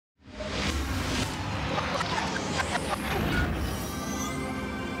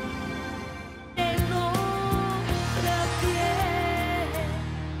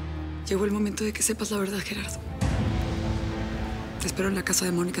Llegó el momento de que sepas la verdad, Gerardo. Te espero en la casa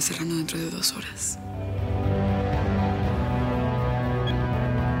de Mónica Serrano dentro de 2 horas.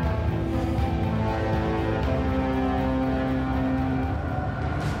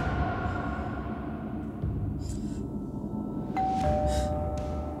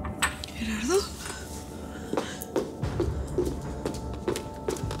 ¿Gerardo?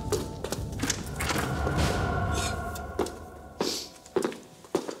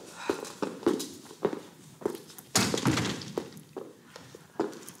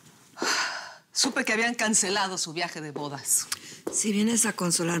 Supe que habían cancelado su viaje de bodas. Si vienes a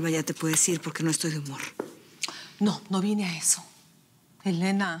consolarme, ya te puedes ir porque no estoy de humor. No, no vine a eso.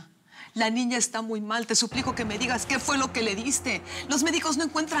 Elena, la niña está muy mal. Te suplico que me digas qué fue lo que le diste. Los médicos no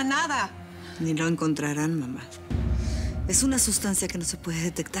encuentran nada. Ni lo encontrarán, mamá. Es una sustancia que no se puede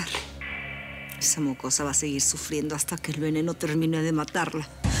detectar. Esa mocosa va a seguir sufriendo hasta que el veneno termine de matarla.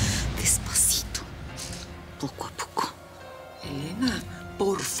 Despacito, poco a poco. Elena,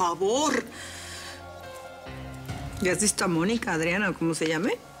 por favor. ¿Ya has visto a Mónica, Adriana, cómo se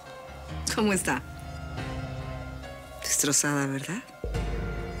llame? ¿Cómo está? Destrozada, ¿verdad?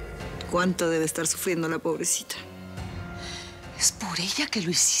 ¿Cuánto debe estar sufriendo la pobrecita? Es por ella que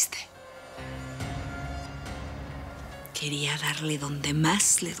lo hiciste. Quería darle donde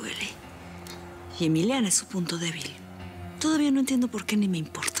más le duele. Y Emiliana es su punto débil. Todavía no entiendo por qué ni me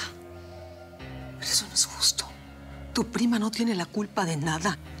importa. Pero eso no es justo. Tu prima no tiene la culpa de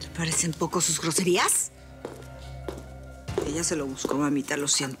nada. ¿Te parecen poco sus groserías? Ella se lo buscó, mamita, lo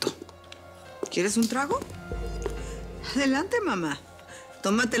siento. ¿Quieres un trago? Adelante, mamá.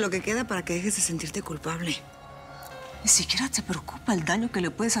 Tómate lo que queda para que dejes de sentirte culpable. ¿Ni siquiera te preocupa el daño que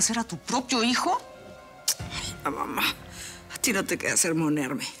le puedes hacer a tu propio hijo? Ay, mamá, a ti no te queda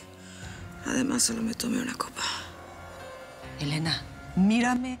sermonearme. Además, solo me tomé una copa. Elena,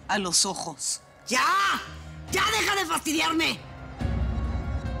 mírame a los ojos. ¡Ya! ¡Ya deja de fastidiarme!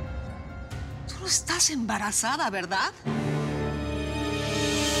 Tú no estás embarazada, ¿verdad?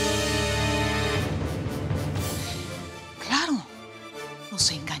 Claro,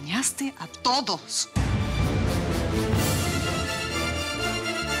 nos engañaste a todos.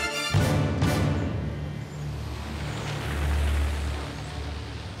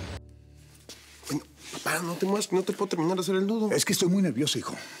 Bueno, papá, no te muevas, no te puedo terminar de hacer el nudo. Es que estoy muy nervioso,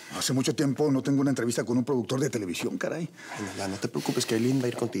 hijo. Hace mucho tiempo no tengo una entrevista con un productor de televisión, caray. Bueno, ya, no te preocupes, que Aileen va a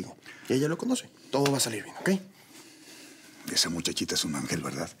ir contigo. Y ella lo conoce. Todo va a salir bien, ¿ok? Esa muchachita es un ángel,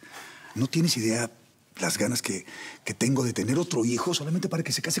 ¿verdad? No tienes idea las ganas que tengo de tener otro hijo solamente para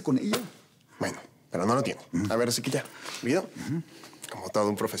que se case con ella. Bueno, pero no lo tiene. A ver, así que ya. ¿Vio? Como todo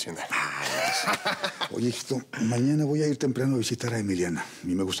un profesional. Oye, hijito, mañana voy a ir temprano a visitar a Emiliana.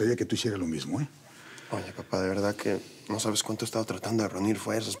 Y me gustaría que tú hicieras lo mismo, ¿eh? Oye, papá, de verdad que no sabes cuánto he estado tratando de reunir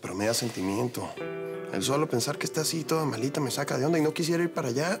fuerzas, pero me da sentimiento. El solo pensar que está así toda malita me saca de onda y no quisiera ir para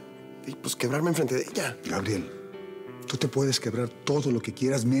allá y pues quebrarme enfrente de ella. Gabriel, tú te puedes quebrar todo lo que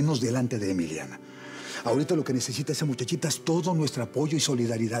quieras menos delante de Emiliana. Ahorita lo que necesita esa muchachita es todo nuestro apoyo y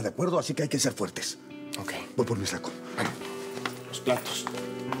solidaridad, ¿de acuerdo? Así que hay que ser fuertes. Ok. Voy por mi saco. Bueno, los platos.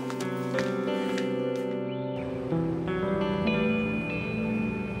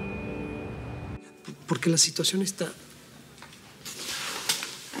 Porque la situación está...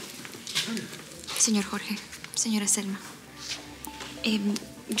 Señor Jorge, señora Selma,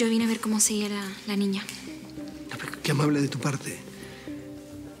 yo vine a ver cómo seguía la niña. Qué amable de tu parte.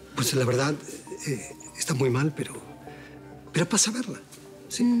 Pues la verdad, está muy mal, pero pasa a verla.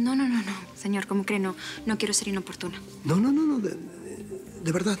 ¿Sí? No, señor, ¿cómo cree? No quiero ser inoportuna. No,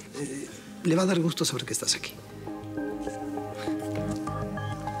 de verdad. Le va a dar gusto saber que estás aquí.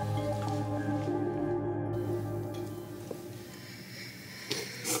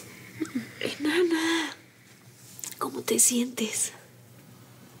 Enana, ¿cómo te sientes?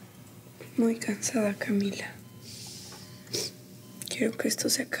 Muy cansada, Camila. Quiero que esto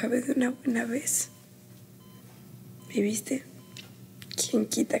se acabe de una buena vez. ¿Me viste? ¿Quién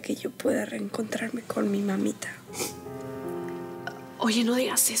quita que yo pueda reencontrarme con mi mamita? Oye, no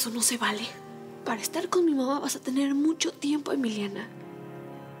digas eso, no se vale. Para estar con mi mamá vas a tener mucho tiempo, Emiliana.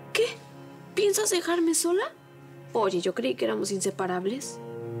 ¿Qué? ¿Piensas dejarme sola? Oye, yo creí que éramos inseparables.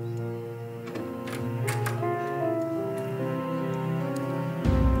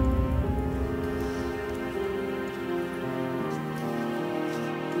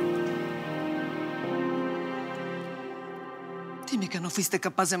 Dime que no fuiste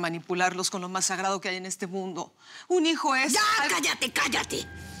capaz de manipularlos con lo más sagrado que hay en este mundo. Un hijo es... ¡Ya! ¡Cállate!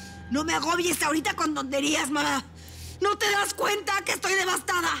 No me agobies ahorita con tonterías, mamá. ¿No te das cuenta que estoy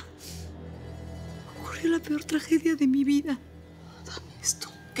devastada? Ocurrió la peor tragedia de mi vida. Dame esto.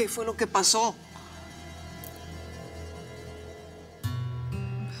 ¿Qué ¿Qué fue lo que pasó?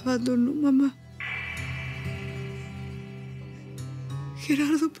 Me abandonó, mamá.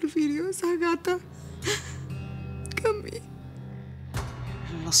 Gerardo prefirió a esa gata que a mí.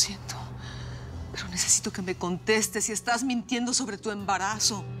 Lo siento, pero necesito que me contestes si estás mintiendo sobre tu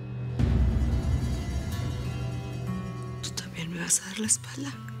embarazo. Tú también me vas a dar la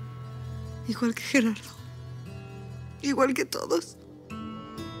espalda. Igual que Gerardo. Igual que todos.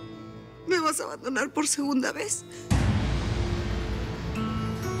 ¿Me vas a abandonar por segunda vez?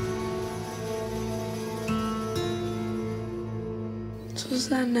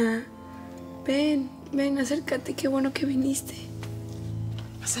 Susana, ven, acércate. Qué bueno que viniste.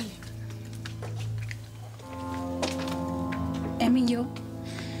 Pásale. Emi, yo...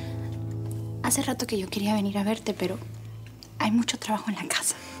 Hace rato que yo quería venir a verte, pero hay mucho trabajo en la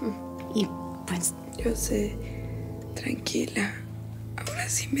casa. Y pues... Yo sé. Tranquila. Ahora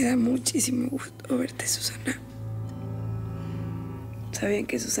sí me da muchísimo gusto verte, Susana. Sabían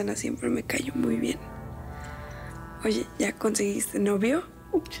que Susana siempre me cayó muy bien. Oye, ¿ya conseguiste novio?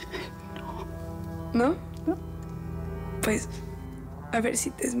 No. ¿No? No. Pues, a ver si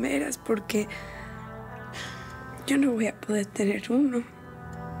te esmeras, porque yo no voy a poder tener uno.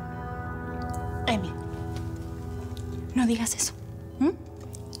 Emi, no digas eso.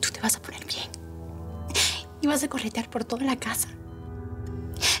 Tú te vas a poner bien. Y vas a corretear por toda la casa.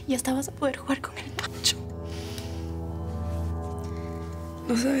 Y hasta vas a poder jugar con el Pancho.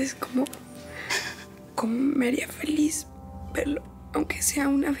 No sabes cómo me haría feliz verlo, aunque sea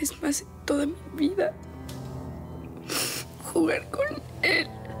una vez más en toda mi vida. Jugar con él.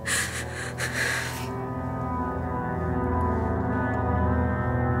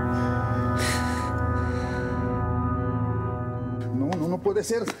 No puede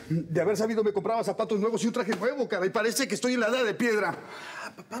ser. De haber sabido me compraba zapatos nuevos y un traje nuevo, cara. Y parece que estoy en la edad de piedra.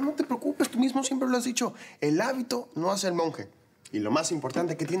 Papá, no te preocupes, tú mismo siempre lo has dicho. El hábito no hace el monje. Y lo más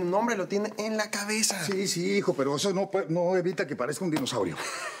importante, que tiene un nombre, lo tiene en la cabeza. Sí, hijo, pero eso no evita que parezca un dinosaurio.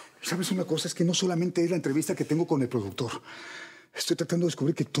 ¿Sabes una cosa? Es que no solamente es la entrevista que tengo con el productor. Estoy tratando de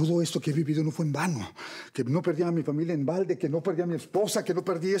descubrir que todo esto que he vivido no fue en vano. Que no perdí a mi familia en balde, que no perdí a mi esposa, que no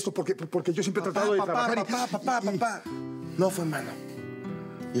perdí esto porque yo siempre he tratado de trabajar. Papá. No fue en vano.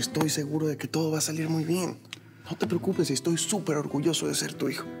 Y estoy seguro de que todo va a salir muy bien. No te preocupes, estoy súper orgulloso de ser tu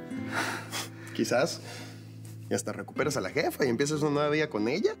hijo. Quizás y hasta recuperas a la jefa y empiezas una nueva vida con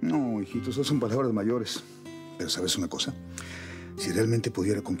ella. No, hijito, esas son palabras mayores. Pero ¿sabes una cosa? Si realmente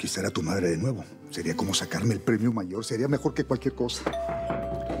pudiera conquistar a tu madre de nuevo, sería como sacarme el premio mayor. Sería mejor que cualquier cosa.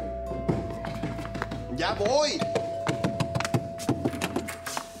 ¡Ya voy!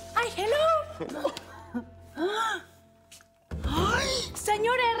 ¡Ay, hello! ¡Ay!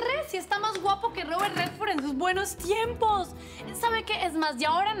 Señor R, si está más guapo que Robert Redford en sus buenos tiempos. ¿Sabe qué? Es más, de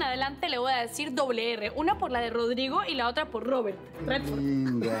ahora en adelante le voy a decir doble R. Una por la de Rodrigo y la otra por Robert Redford.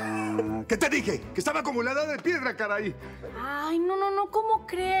 Venga. ¿Qué te dije? Que estaba como la edad de piedra, caray. Ay, no, ¿cómo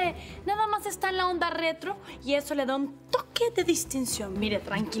cree? Nada más está en la onda retro y eso le da un toque de distinción. Mire,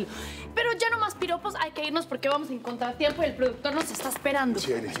 tranquilo. Pero ya no más piropos, hay que irnos porque vamos en contratiempo y el productor nos está esperando.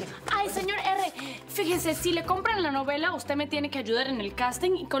 Sí, Elisa. Ay, señor R, fíjese, si le compran la novela, usted me tiene que ayudar en el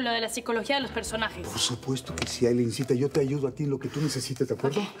casting y con lo de la psicología de los personajes. Por supuesto que sí, Elincita. Yo te ayudo a ti en lo que tú necesites, ¿de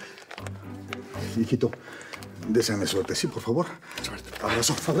acuerdo? Hijito, deséame suerte, sí, por favor. Suerte.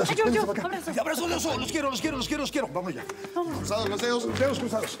 Abrazo. Ay, yo, abrazo. Abrazo, los quiero. Vamos ya. Vamos. Cruzados los dedos. Dedos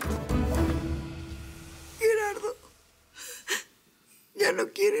cruzados. Gerardo ya no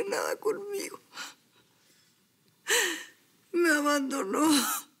quiere nada conmigo. Me abandonó.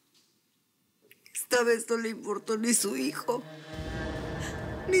 Esta vez no le importó ni su hijo,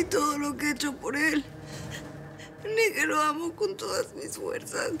 ni todo lo que he hecho por él, ni que lo amo con todas mis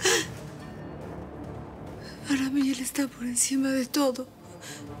fuerzas. Para mí él está por encima de todo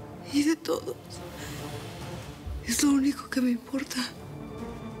y de todos. Es lo único que me importa.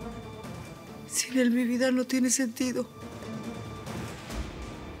 Sin él mi vida no tiene sentido.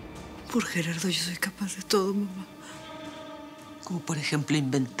 Por Gerardo yo soy capaz de todo, mamá. Como por ejemplo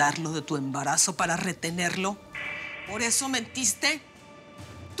inventar lo de tu embarazo para retenerlo. ¿Por eso mentiste?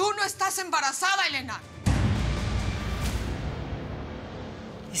 ¡Tú no estás embarazada, Elena!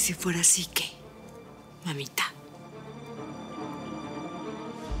 ¿Y si fuera así, qué, mamita?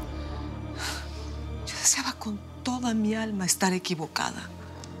 Yo deseaba con toda mi alma estar equivocada.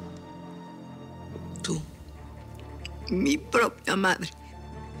 Tú, mi propia madre,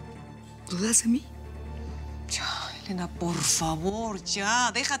 ¿dudas de mí? Ya, Elena, por favor,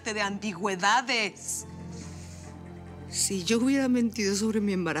 ya. Déjate de ambigüedades. Si yo hubiera mentido sobre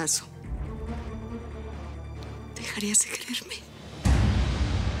mi embarazo, ¿dejarías de quererme?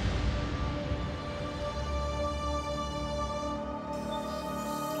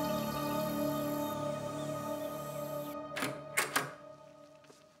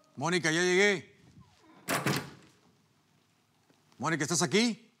 Mónica, ya llegué. Mónica, ¿estás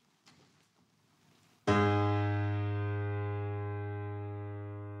aquí?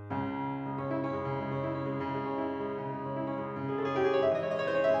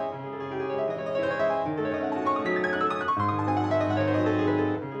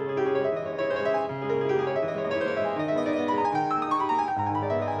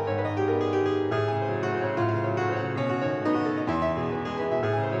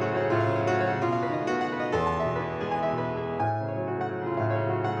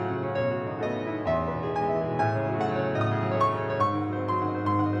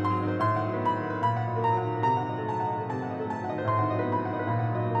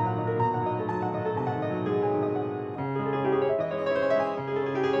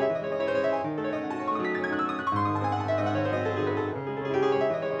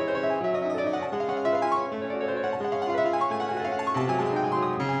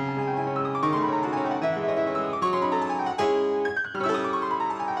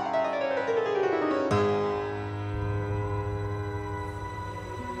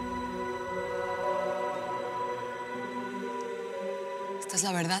 Esta es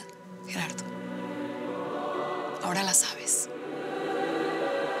la verdad, Gerardo. Ahora la sabes.